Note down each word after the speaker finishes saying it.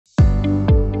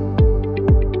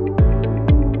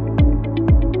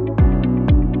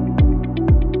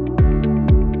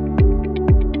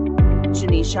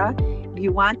Jonisha.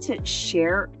 You want to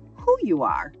share who you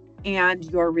are and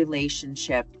your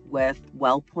relationship with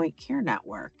Wellpoint Care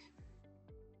Network.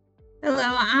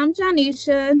 Hello, I'm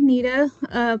Jonisha Neita,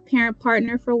 a parent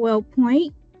partner for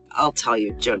Wellpoint. I'll tell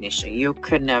you, Jonisha, you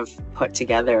couldn't have put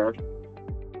together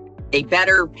a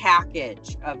better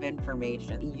package of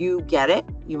information. You get it,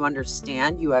 you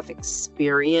understand, you have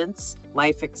experience,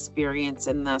 life experience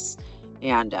in this,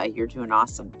 and you're doing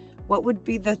awesome. What would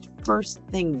be the first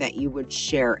thing that you would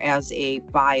share as a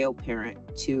bio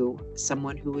parent to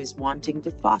someone who is wanting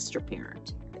to foster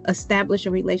parent? Establish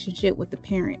a relationship with the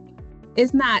parent.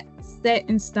 It's not set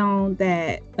in stone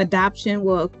that adoption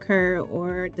will occur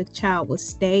or the child will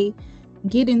stay.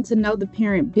 Getting to know the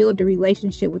parent, build a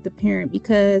relationship with the parent,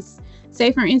 because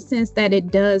say for instance that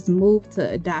it does move to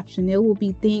adoption, there will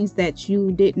be things that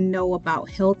you didn't know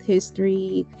about health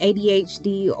history,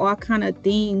 ADHD, all kind of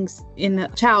things in the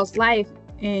child's life,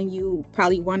 and you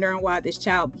probably wondering why this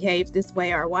child behaves this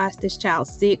way, or why is this child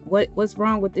sick, what's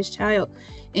wrong with this child,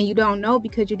 and you don't know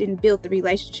because you didn't build the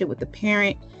relationship with the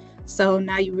parent. So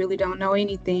now you really don't know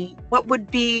anything. What would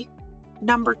be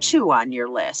number 2 on your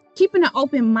list? Keeping an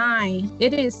open mind.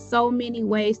 It is so many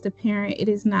ways to parent. It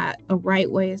is not a right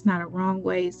way. It's not a wrong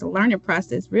way. It's a learning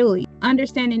process, really.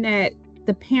 Understanding that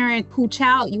the parent who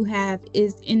child you have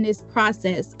is in this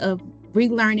process of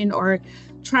relearning or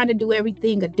trying to do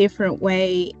everything a different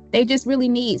way. They just really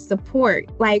need support.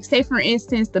 Like say for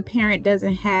instance, the parent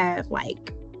doesn't have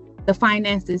like the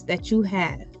finances that you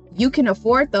have. You can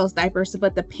afford those diapers,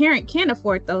 but the parent can't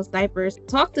afford those diapers.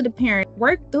 Talk to the parent,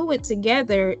 work through it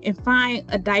together, and find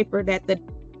a diaper that the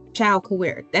child could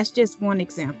wear. That's just one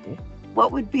example.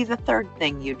 What would be the third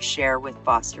thing you'd share with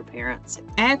foster parents?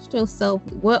 Ask yourself,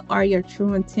 what are your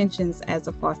true intentions as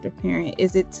a foster parent?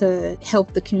 Is it to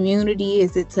help the community?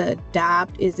 Is it to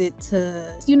adopt? Is it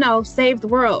to, save the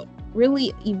world?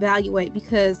 Really evaluate,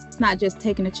 because it's not just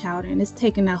taking a child in, it's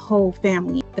taking a whole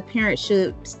family. The parent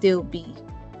should still be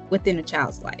within a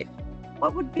child's life.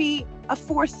 What would be a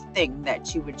fourth thing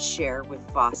that you would share with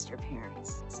foster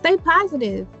parents? Stay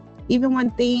positive. Even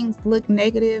when things look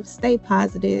negative, stay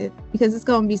positive, because it's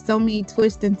going to be so many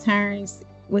twists and turns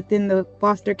within the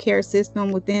foster care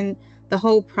system, within the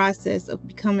whole process of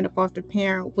becoming a foster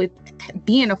parent, with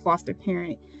being a foster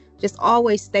parent. Just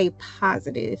always stay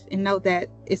positive and know that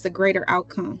it's a greater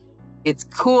outcome. It's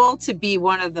cool to be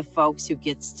one of the folks who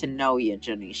gets to know you,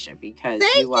 Jonisha, because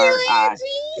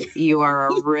you are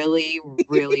a really,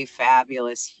 really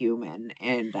fabulous human,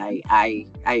 and I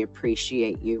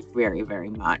appreciate you very,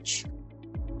 very much.